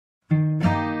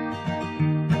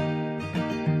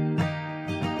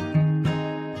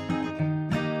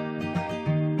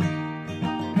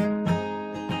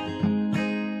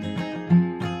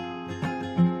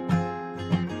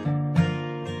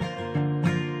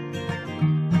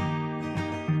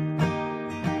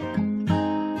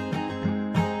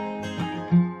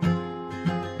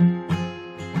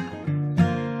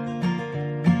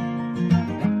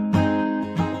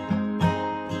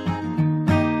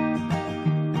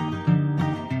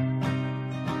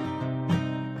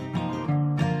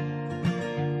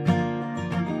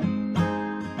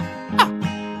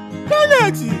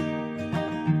waiting.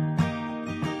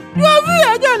 You have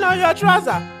it again on your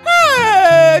trouser.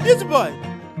 Hey, this boy.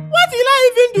 What will I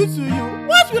even do to you?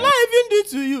 What will I even do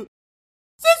to you?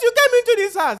 Since you came into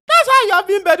this house, that's how you have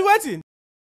been bedwetting.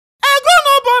 A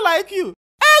grown-up boy like you. A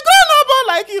grown-up boy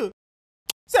like you.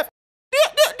 Sir, do you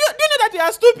know that you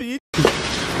are stupid?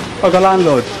 Okay,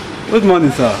 landlord. Good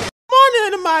morning, sir.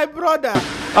 Morning, my brother.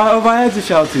 I overheard you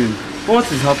shouting.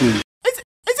 What is happening? It's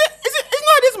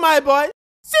not this, my boy.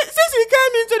 Since he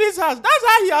came into this house, that's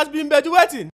how he has been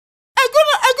bedwetting. A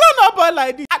grown-up boy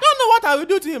like this. I don't know what I will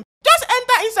do to him. Just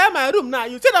enter inside my room now.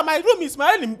 You say that my room is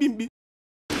smiling bimbi.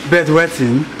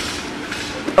 Bedwetting?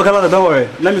 Okay, brother, don't worry.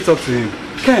 Let me talk to him.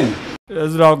 Ken.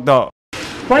 Yes, doctor.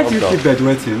 Why do you keep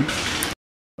bedwetting?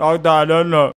 Doctor, I don't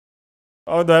know.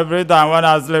 Doctor, every time when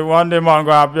I sleep, one demon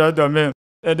go appear to me.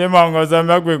 The demon go say,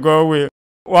 make we go away.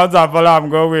 Once I fall, I'm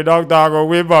go away. Doctor, I go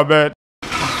away for bed.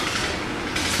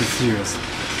 This is serious.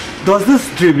 Does this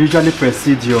dream usually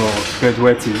precede your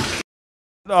bedwetting?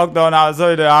 Doctor, now so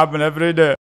it happen every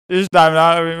day. Each time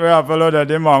when I follow the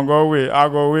demon go away, I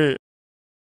go away.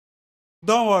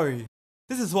 Don't worry.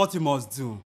 This is what you must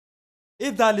do.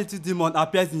 If that little demon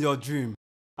appears in your dream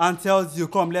and tells you,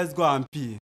 come, let's go and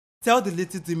pee, tell the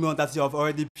little demon that you have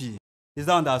already peed. Is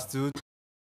that understood?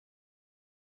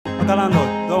 Okay,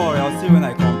 landlord, don't worry. I'll see you when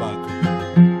I come back.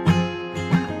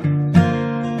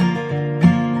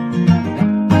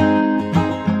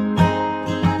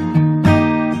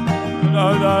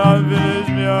 Doctor has finished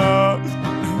me up.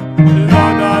 The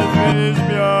doctor has finished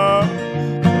me up.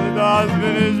 The doctor has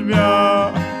finished me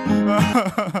up.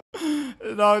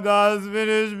 The doctor has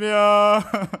finished me up.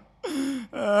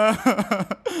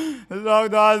 The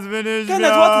doctor has finished me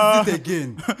Kenneth, up. what is it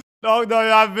again? Doctor, you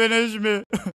have finished me.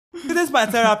 Did this my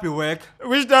therapy work?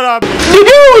 Which therapy? Did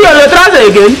you use your trouser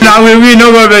again? Now we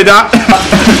no go better.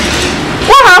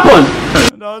 What happened?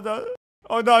 Doctor,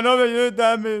 no, you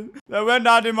tell me that when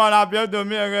that demon appeared to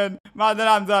me again, my then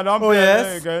I don't Oh,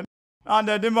 yes? again. And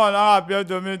the demon appeared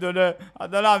to me today. I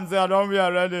tell him say I don't be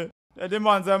ready. The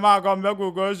demon said, "Ma, come back,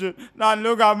 we go shoot." Now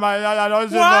look at my eye, I don't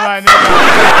shoot for my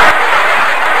nigga.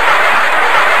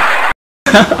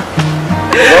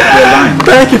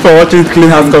 Thank you for watching Clean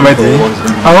House Comedy.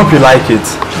 I hope you like it.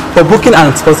 For booking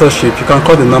and sponsorship, you can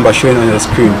call the number showing on your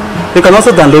screen. You can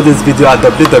also download this video at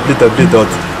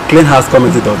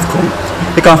www.cleanhousecomedy.com.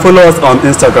 You can follow us on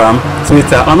Instagram,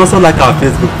 Twitter, and also like our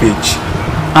Facebook page.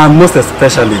 And most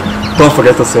especially, don't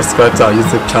forget to subscribe to our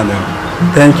YouTube channel.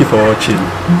 Thank you for watching.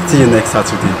 See you next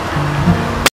Saturday.